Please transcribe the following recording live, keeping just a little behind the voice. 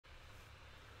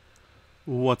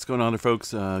What's going on there,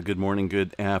 folks? Good morning,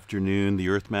 good afternoon. The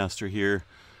Earthmaster here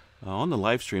on the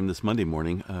live stream this Monday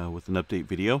morning with an update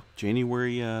video.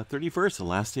 January 31st, the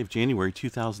last day of January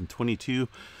 2022,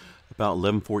 about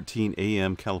 11:14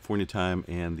 a.m. California time,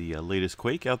 and the latest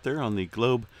quake out there on the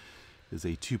globe is a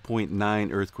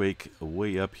 2.9 earthquake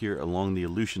way up here along the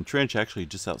Aleutian Trench, actually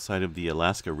just outside of the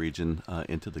Alaska region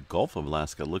into the Gulf of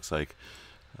Alaska. It looks like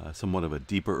somewhat of a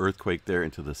deeper earthquake there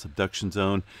into the subduction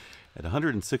zone at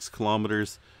 106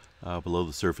 kilometers below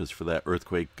the surface for that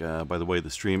earthquake. By the way, the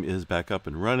stream is back up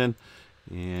and running,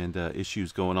 and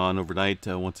issues going on overnight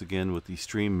once again with the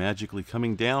stream magically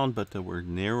coming down, but we're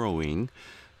narrowing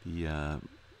the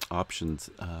options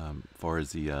as far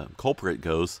as the culprit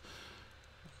goes.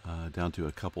 Down to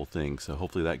a couple things, so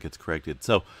hopefully that gets corrected.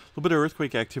 So a little bit of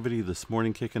earthquake activity this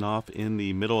morning kicking off in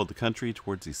the middle of the country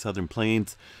towards the southern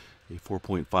plains. A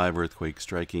 4.5 earthquake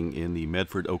striking in the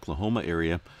Medford, Oklahoma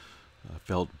area.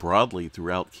 Felt broadly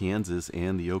throughout Kansas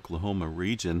and the Oklahoma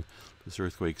region. This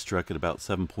earthquake struck at about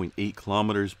 7.8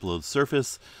 kilometers below the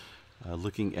surface.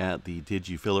 Looking at the Did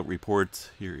You Feel It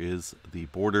reports, here is the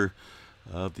border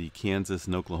of the Kansas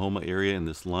and Oklahoma area in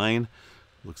this line.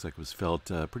 Looks like it was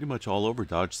felt pretty much all over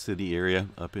Dodge City area,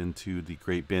 up into the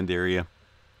Great Bend area.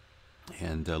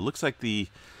 And looks like at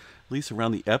least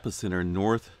around the epicenter,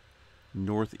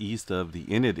 northeast of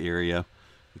the Enid area,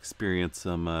 experienced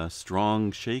some strong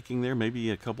shaking there.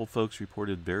 Maybe a couple folks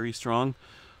reported very strong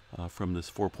from this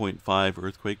 4.5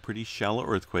 earthquake, pretty shallow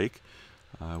earthquake.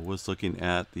 I was looking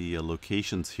at the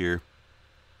locations here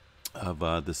of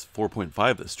this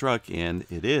 4.5 that struck, and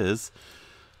it is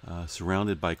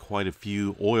surrounded by quite a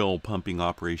few oil pumping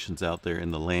operations out there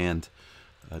in the land.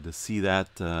 To see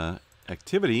that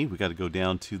activity, we got to go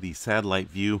down to the satellite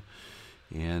view,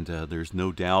 and there's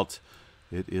no doubt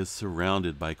it is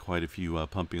surrounded by quite a few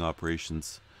pumping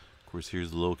operations. Of course,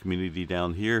 here's the little community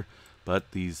down here,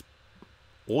 but these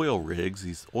oil rigs,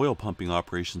 these oil pumping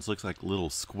operations, looks like little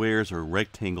squares or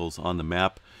rectangles on the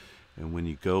map. And when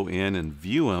you go in and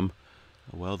view them,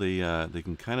 well, they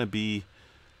can kind of be,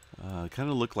 kind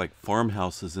of look like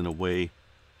farmhouses in a way.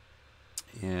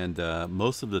 And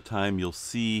most of the time you'll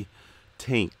see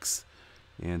tanks,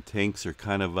 and tanks are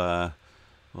kind of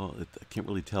well, I can't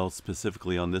really tell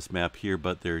specifically on this map here,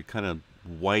 but they're kind of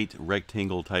white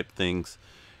rectangle type things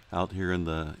out here in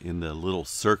the little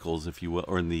circles, if you will,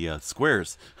 or in the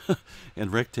squares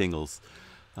and rectangles.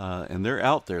 And they're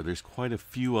out there. There's quite a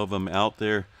few of them out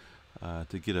there.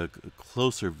 To get a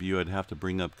closer view, I'd have to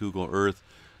bring up Google Earth,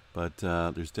 but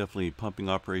there's definitely pumping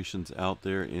operations out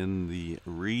there in the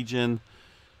region.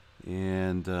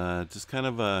 And just kind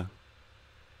of a,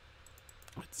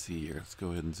 let's see here. Let's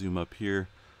go ahead and zoom up here.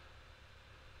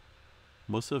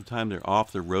 Most of the time they're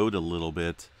off the road a little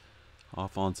bit,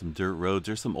 off on some dirt roads.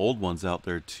 There's some old ones out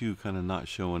there too, kind of not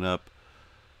showing up.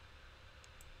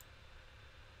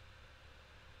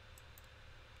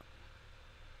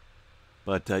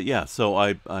 But yeah, so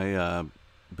I've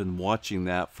been watching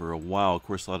that for a while. Of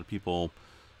course, a lot of people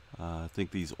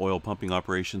think these oil pumping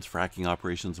operations, fracking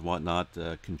operations and whatnot,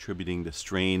 contributing to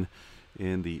strain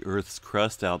in the Earth's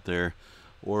crust out there.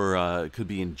 Or it could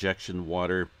be injection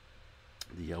water,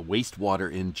 the wastewater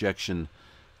injection,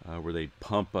 where they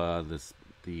pump the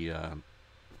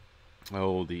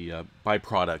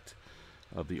byproduct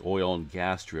of the oil and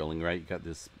gas drilling. Right, you got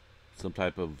this some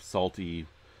type of salty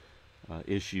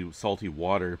salty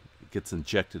water gets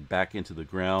injected back into the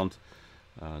ground,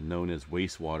 known as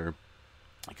wastewater.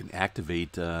 It can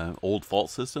activate old fault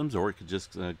systems, or it could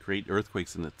just create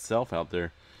earthquakes in itself out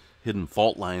there, hidden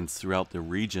fault lines throughout the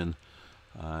region.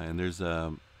 And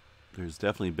there's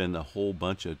definitely been a whole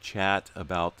bunch of chat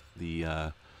about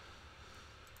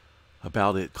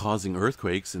about it causing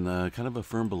earthquakes, and kind of a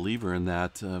firm believer in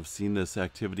that. I've seen this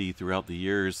activity throughout the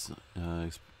years,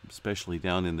 especially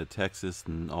down into Texas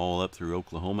and all up through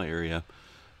Oklahoma area.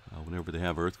 Whenever they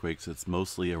have earthquakes, it's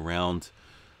mostly around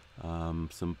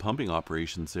some pumping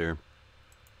operations there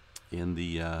in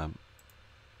the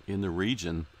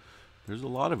region. There's a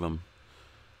lot of them.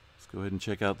 Go ahead and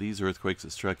check out these earthquakes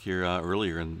that struck here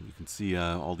earlier, and you can see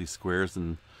all these squares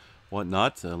and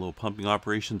whatnot. Little pumping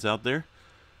operations out there,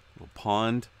 little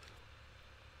pond,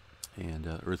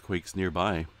 and earthquakes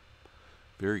nearby,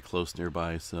 very close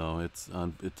nearby. So it's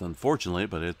unfortunate,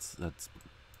 but that's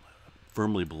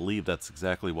firmly believe that's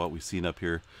exactly what we've seen up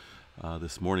here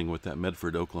this morning with that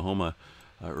Medford, Oklahoma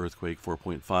earthquake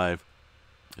 4.5.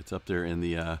 It's up there in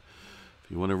the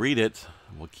you want to read it,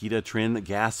 Wakita Trend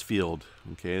gas field.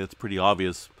 Okay, that's pretty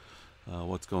obvious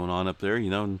what's going on up there, you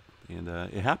know, and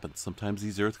it happens. Sometimes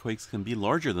these earthquakes can be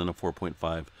larger than a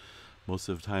 4.5. Most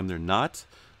of the time they're not.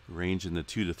 range in the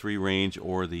 2 to 3 range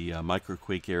or the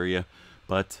microquake area,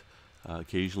 but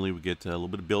occasionally we get a little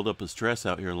bit of buildup of stress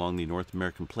out here along the North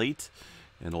American plate,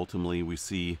 and ultimately we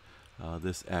see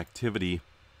this activity,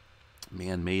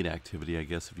 man-made activity, I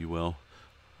guess, if you will,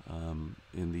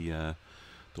 in the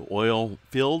oil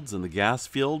fields and the gas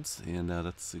fields, and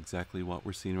that's exactly what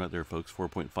we're seeing right there, folks.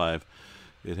 4.5.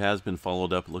 It has been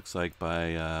followed up, it looks like,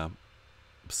 by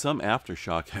some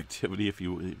aftershock activity, if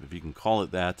you can call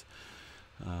it that,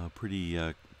 pretty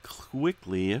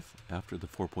quickly. After the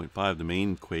 4.5, the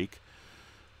main quake,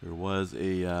 there was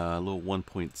a little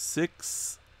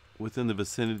 1.6 within the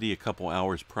vicinity a couple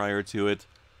hours prior to it.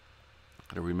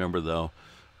 Gotta remember though,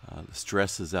 the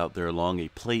stress is out there along a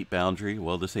plate boundary.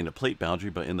 Well, this ain't a plate boundary,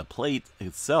 but in the plate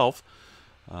itself,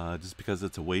 just because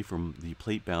it's away from the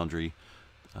plate boundary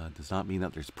does not mean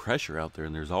that there's pressure out there,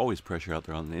 and there's always pressure out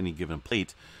there on any given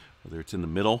plate, whether it's in the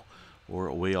middle or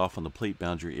away off on the plate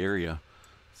boundary area.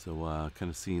 So kind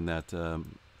of seeing that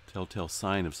telltale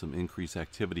sign of some increased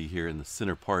activity here in the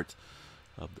center part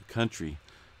of the country,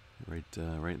 right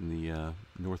in the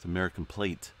North American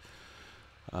plate.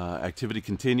 Activity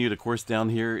continued, of course, down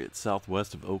here. It's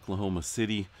southwest of Oklahoma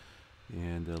City,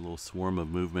 and a little swarm of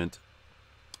movement.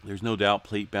 There's no doubt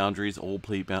plate boundaries, old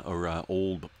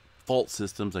old fault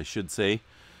systems, I should say.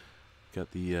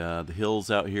 Got the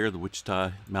hills out here, the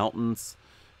Wichita Mountains,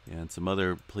 and some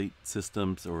other plate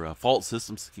systems or fault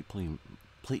systems. Keep playing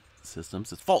plate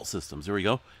systems. It's fault systems. There we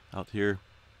go. Out here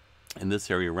in this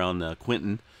area around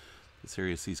Quinton. This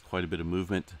area sees quite a bit of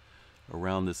movement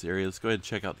around this area. Let's go ahead and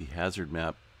check out the hazard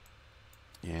map.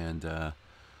 And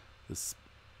this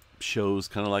shows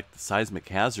kind of like the seismic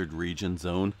hazard region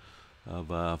zone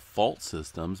of fault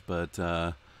systems. But,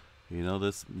 you know,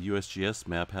 this USGS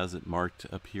map has it marked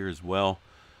up here as well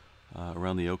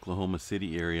around the Oklahoma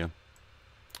City area.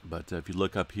 But if you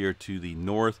look up here to the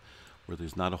north, where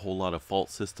there's not a whole lot of fault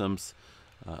systems,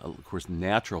 of course,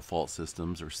 natural fault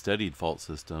systems or studied fault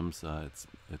systems,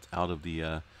 it's out of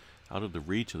the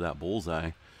reach of that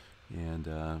bullseye. And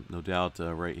no doubt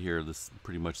right here, this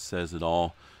pretty much says it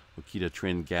all. Wakita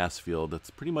Trend gas field. That's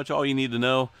pretty much all you need to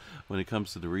know when it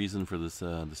comes to the reason for this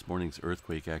this morning's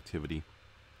earthquake activity.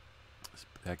 Let's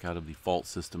back out of the fault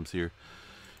systems here,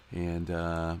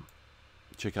 and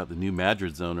check out the New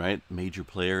Madrid zone, right? Major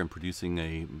player in producing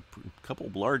a couple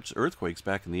of large earthquakes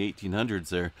back in the 1800s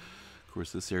there. Of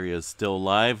course, this area is still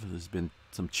alive. There's been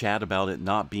some chat about it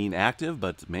not being active,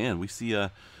 but man, we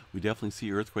definitely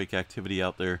see earthquake activity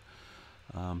out there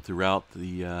throughout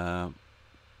the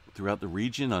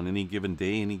region on any given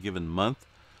day, any given month.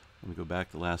 Let me go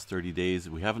back the last 30 days.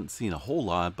 We haven't seen a whole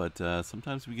lot, but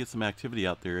sometimes we get some activity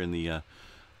out there in the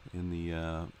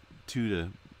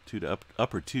 2 to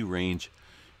upper 2 range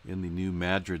in the New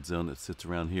Madrid zone that sits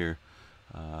around here.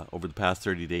 Over the past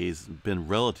 30 days, been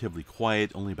relatively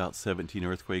quiet. Only about 17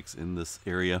 earthquakes in this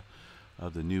area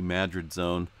of the New Madrid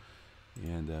zone,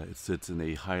 and it sits in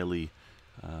a high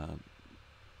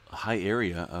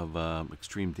area of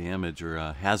extreme damage or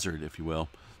hazard, if you will,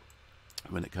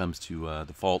 when it comes to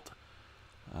the fault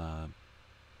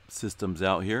systems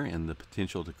out here and the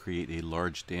potential to create a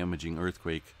large damaging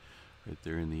earthquake right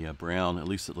there in the brown. At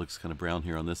least it looks kind of brown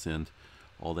here on this end.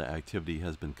 All that activity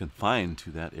has been confined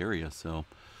to that area, so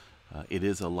it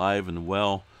is alive and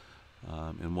well,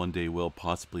 and one day will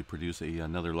possibly produce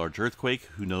another large earthquake.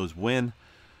 Who knows when?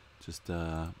 Just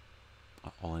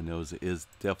all I know is it is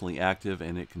definitely active,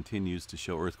 and it continues to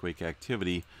show earthquake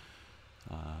activity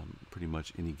pretty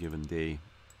much any given day.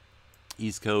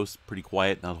 East Coast, pretty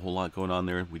quiet, not a whole lot going on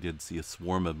there. We did see a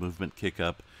swarm of movement kick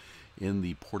up in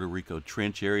the Puerto Rico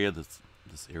Trench area, this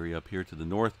area up here to the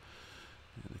north.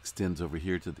 It extends over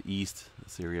here to the east.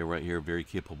 This area right here, very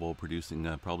capable of producing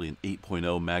probably an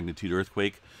 8.0 magnitude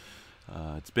earthquake.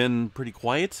 It's been pretty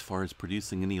quiet as far as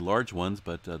producing any large ones,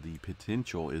 but the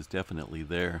potential is definitely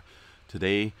there.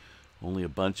 Today, only a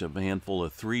handful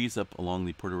of 3s up along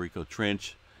the Puerto Rico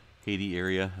Trench. Haiti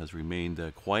area has remained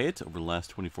quiet over the last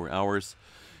 24 hours,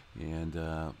 and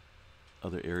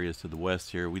other areas to the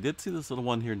west here. We did see this little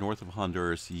one here north of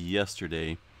Honduras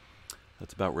yesterday.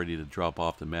 That's about ready to drop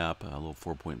off the map, a little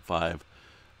 4.5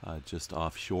 just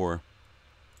offshore.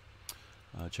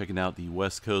 Checking out the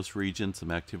west coast region, some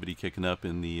activity kicking up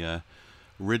in the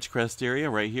Ridgecrest area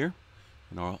right here,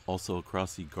 and also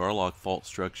across the Garlock fault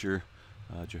structure.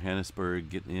 Johannesburg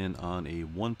getting in on a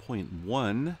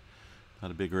 1.1.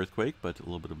 Not a big earthquake, but a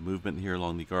little bit of movement here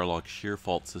along the Garlock shear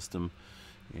fault system,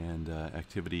 and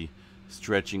activity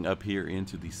stretching up here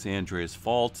into the San Andreas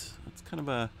fault. It's kind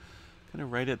of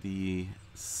right at the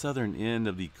southern end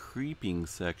of the creeping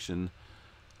section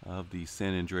of the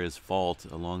San Andreas fault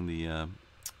along the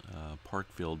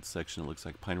Parkfield section. It looks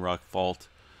like Pine Rock Fault.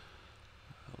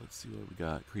 Let's see what we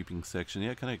got. Creeping section.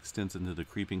 Yeah, it kind of extends into the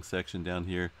creeping section down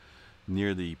here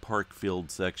near the Parkfield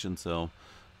section. So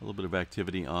a little bit of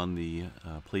activity on the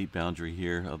plate boundary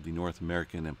here of the North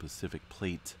American and Pacific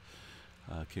plate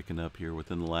kicking up here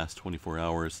within the last 24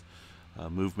 hours.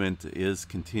 Movement is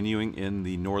continuing in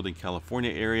the Northern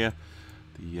California area.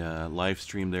 The live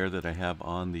stream there that I have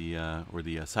on the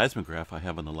seismograph I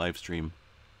have on the live stream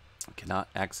cannot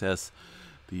access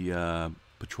the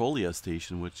Petrolia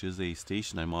station, which is a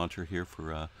station I monitor here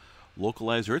for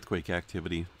localized earthquake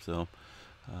activity. So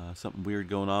something weird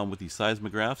going on with these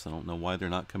seismographs. I don't know why they're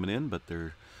not coming in, but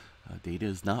their data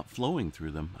is not flowing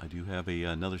through them. I do have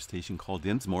another station called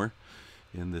Dinsmore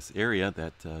in this area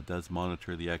that does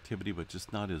monitor the activity, but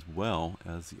just not as well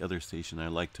as the other station I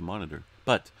like to monitor.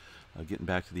 But getting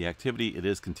back to the activity, it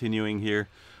is continuing here.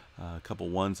 A couple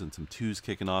ones and some twos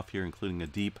kicking off here, including a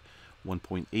deep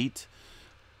 1.8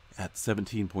 at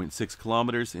 17.6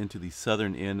 kilometers into the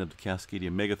southern end of the Cascadia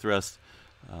megathrust.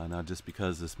 Now, just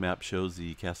because this map shows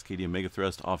the Cascadia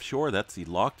megathrust offshore, that's the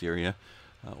locked area,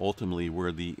 ultimately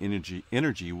where the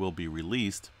energy will be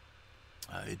released.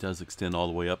 It does extend all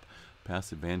the way up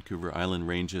past the Vancouver Island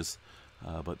ranges,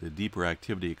 but the deeper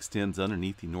activity extends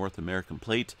underneath the North American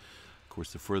plate. Of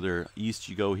course, the further east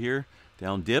you go here,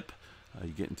 down dip,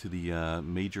 you get into the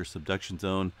major subduction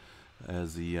zone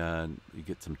as the you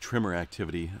get some tremor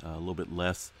activity, a little bit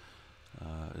less.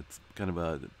 It's kind of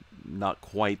a not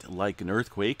quite like an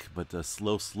earthquake, but a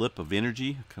slow slip of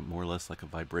energy, more or less like a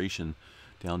vibration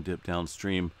down dip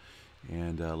downstream.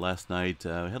 And last night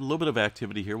had a little bit of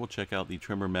activity here. We'll check out the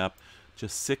tremor map.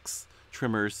 Just 6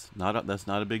 tremors. That's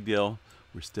not a big deal.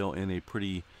 We're still in a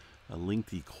pretty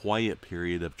lengthy quiet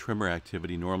period of tremor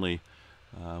activity. Normally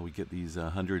we get these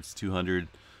hundreds, 200,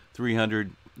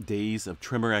 300 days of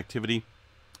tremor activity,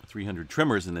 300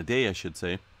 tremors in a day, I should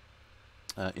say,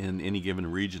 in any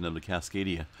given region of the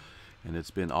Cascadia. And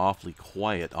it's been awfully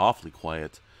quiet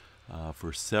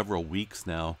for several weeks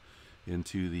now,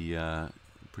 into the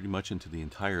pretty much into the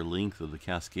entire length of the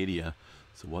Cascadia.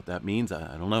 So what that means,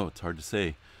 I don't know. It's hard to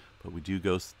say, but we do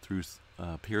go through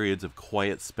periods of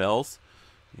quiet spells.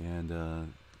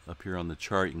 And up here on the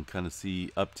chart, you can kind of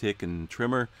see uptick in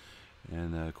tremor,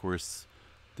 and of course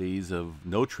days of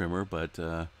no tremor. But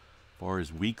as far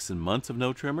as weeks and months of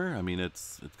no tremor, I mean,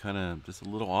 it's kind of just a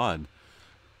little odd.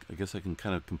 I guess I can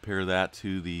kind of compare that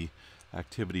to the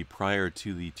activity prior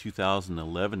to the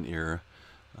 2011 era,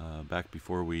 back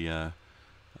before we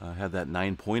had that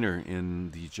 9-pointer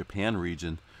in the Japan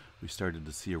region. We started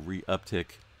to see a uptick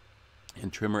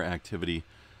in tremor activity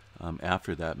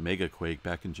after that mega quake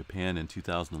back in Japan in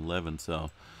 2011.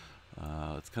 So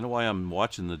it's kind of why I'm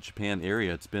watching the Japan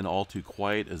area. It's been all too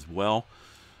quiet as well.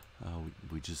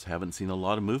 We just haven't seen a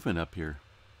lot of movement up here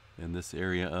in this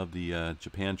area of the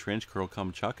Japan Trench,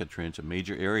 Kuril-Kamchatka Trench, a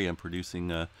major area and producing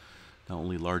not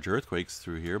only large earthquakes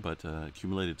through here, but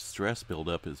accumulated stress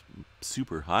buildup is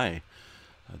super high.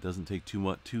 It doesn't take too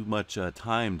much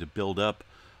time to build up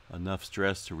enough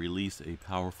stress to release a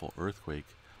powerful earthquake.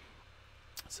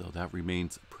 So that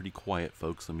remains pretty quiet,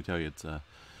 folks. Let me tell you, it's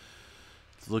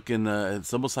looking,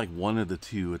 it's almost like one of the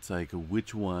two. It's like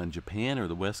which one, Japan or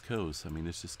the West Coast? I mean,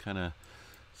 it's just kind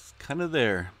of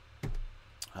there.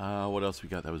 What else we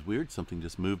got? That was weird. Something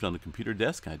just moved on the computer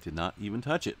desk. I did not even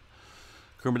touch it.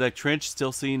 Kermadec Trench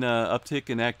still seeing uptick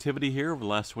in activity here over the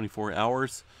last 24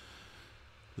 hours.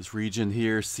 This region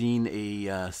here seen a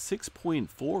 6.4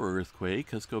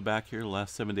 earthquake. Let's go back here the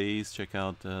last 7 days. Check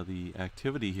out the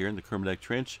activity here in the Kermadec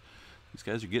Trench. These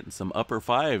guys are getting some upper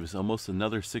fives, almost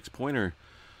another 6-pointer.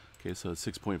 Okay, so it's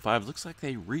 6.5. Looks like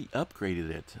they re-upgraded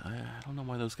it. I don't know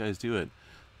why those guys do it.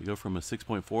 They go from a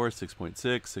 6.4, 6.6,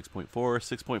 6.4,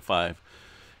 6.5.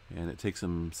 And it takes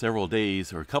them several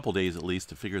days, or a couple days at least,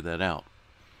 to figure that out.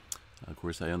 Of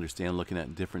course, I understand looking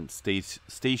at different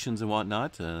stations and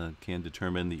whatnot can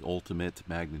determine the ultimate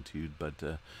magnitude,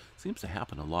 but seems to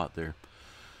happen a lot there.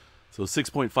 So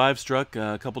 6.5 struck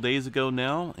a couple days ago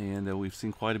now, and we've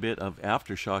seen quite a bit of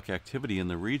aftershock activity in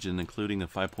the region, including a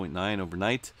 5.9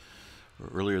 overnight, or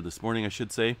earlier this morning, I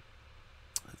should say.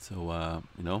 So,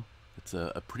 you know, it's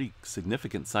a pretty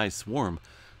significant size swarm.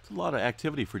 It's a lot of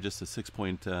activity for just a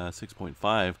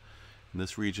 6.5. In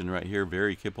this region right here,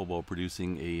 very capable of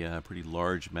producing a pretty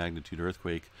large magnitude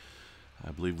earthquake.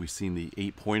 I believe we've seen the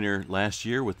 8-pointer last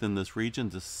year within this region,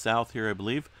 just south here, I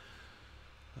believe.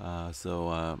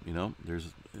 So, you know, there's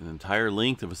an entire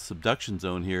length of a subduction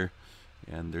zone here,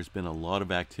 and there's been a lot of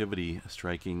activity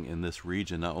striking in this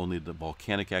region. Not only the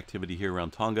volcanic activity here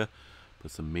around Tonga,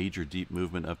 but some major deep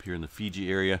movement up here in the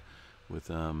Fiji area with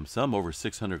some over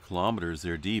 600 kilometers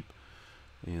there deep.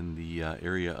 in the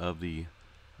area of the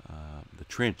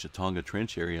trench, the Tonga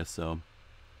Trench area. So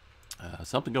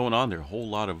something going on there. A whole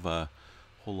lot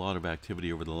of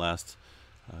activity over the last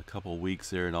couple of weeks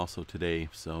there, and also today.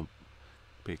 So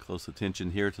pay close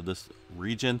attention here to this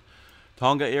region.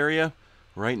 Tonga area,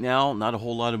 right now, not a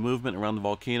whole lot of movement around the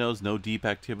volcanoes. No deep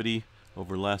activity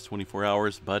over the last 24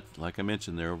 hours. But like I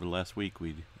mentioned there, over the last week,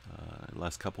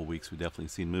 last couple of weeks, we definitely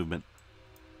seen movement.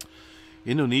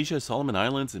 Indonesia, Solomon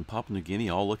Islands, and Papua New Guinea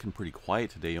all looking pretty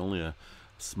quiet today. Only a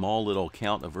small little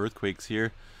count of earthquakes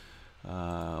here.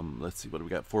 Let's see, what do we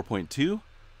got? 4.2.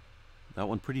 That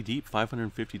one pretty deep,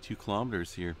 552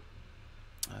 kilometers here,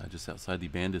 just outside the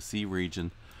Banda Sea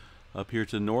region. Up here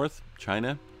to the north,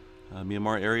 China,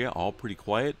 Myanmar area, all pretty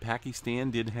quiet. Pakistan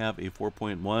did have a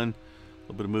 4.1. A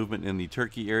little bit of movement in the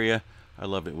Turkey area. I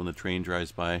love it when the train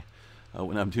drives by.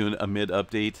 When I'm doing a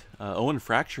mid-update. Owen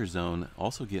fracture zone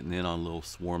also getting in on a little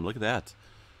swarm. Look at that.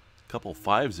 A couple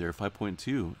fives there,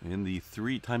 5.2 in the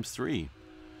 3 times 3.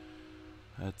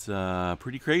 That's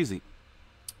pretty crazy.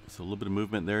 So a little bit of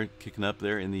movement there, kicking up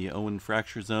there in the Owen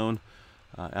fracture zone.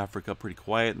 Africa pretty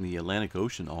quiet, and the Atlantic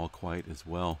Ocean all quiet as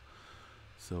well.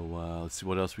 So let's see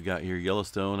what else we got here.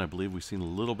 Yellowstone, I believe we've seen a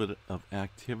little bit of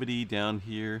activity down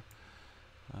here.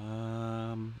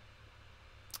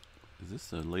 Is this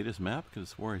the latest map?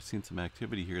 Because I swore I've seen some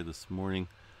activity here this morning.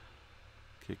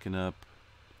 Kicking up.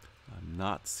 I'm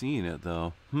not seeing it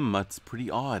though. That's pretty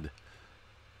odd.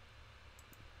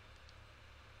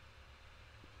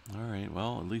 Alright,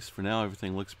 well, at least for now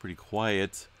everything looks pretty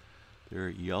quiet. There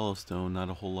at Yellowstone, not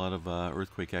a whole lot of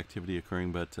earthquake activity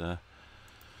occurring, but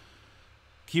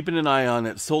keeping an eye on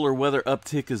it. Solar weather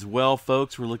uptick as well,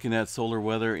 folks. We're looking at solar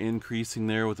weather increasing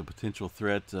there with a potential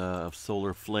threat of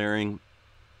solar flaring.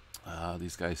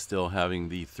 These guys still having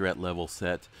the threat level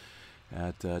set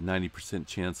at 90%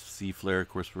 chance of sea flare. Of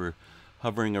course, we're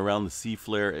hovering around the sea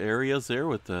flare areas there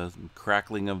with the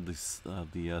crackling of the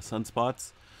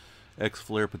sunspots.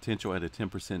 X-flare potential at a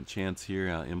 10% chance here.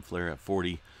 M-flare at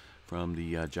 40 from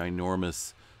the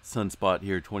ginormous sunspot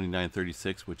here,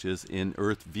 2936, which is in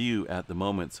Earth view at the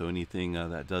moment. So anything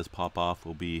that does pop off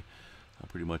will be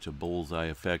pretty much a bullseye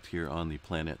effect here on the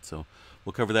planet. So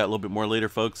we'll cover that a little bit more later,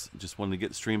 folks. Just wanted to get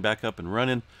the stream back up and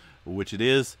running, which it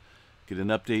is. Get an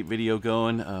update video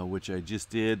going, which I just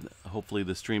did. Hopefully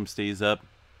the stream stays up.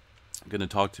 I'm going to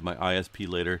talk to my ISP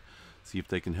later, see if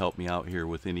they can help me out here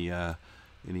with any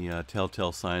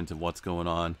telltale signs of what's going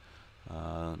on,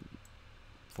 as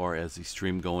far as the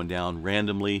stream going down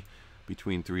randomly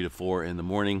between 3 to 4 in the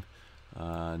morning.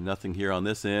 Nothing here on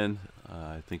this end.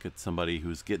 I think it's somebody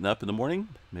who's getting up in the morning,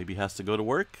 maybe has to go to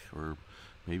work, or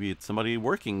maybe it's somebody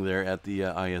working there at the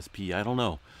ISP. I don't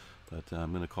know, but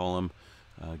I'm going to call them,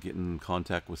 get in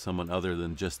contact with someone other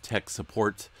than just tech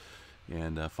support,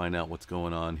 and find out what's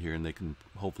going on here, and they can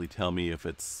hopefully tell me if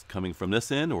it's coming from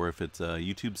this end, or if it's a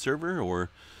YouTube server, or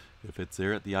if it's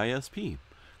there at the ISP,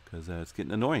 because it's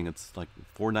getting annoying. It's like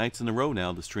 4 nights in a row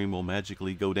now the stream will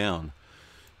magically go down,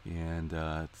 and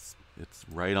it's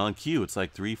right on cue. It's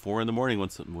like 3, 4 in the morning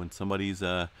when somebody's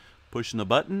pushing a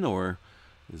button or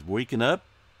is waking up,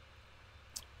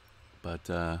 but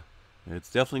it's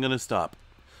definitely going to stop.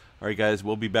 All right, guys,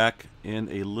 we'll be back in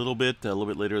a little bit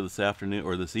later this afternoon,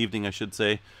 or this evening, I should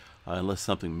say, unless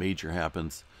something major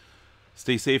happens.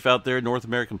 Stay safe out there. North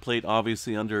American plate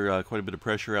obviously under quite a bit of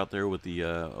pressure out there with the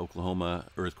Oklahoma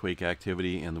earthquake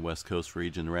activity and the West Coast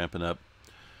region ramping up.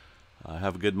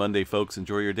 Have a good Monday, folks.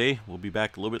 Enjoy your day. We'll be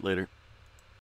back a little bit later.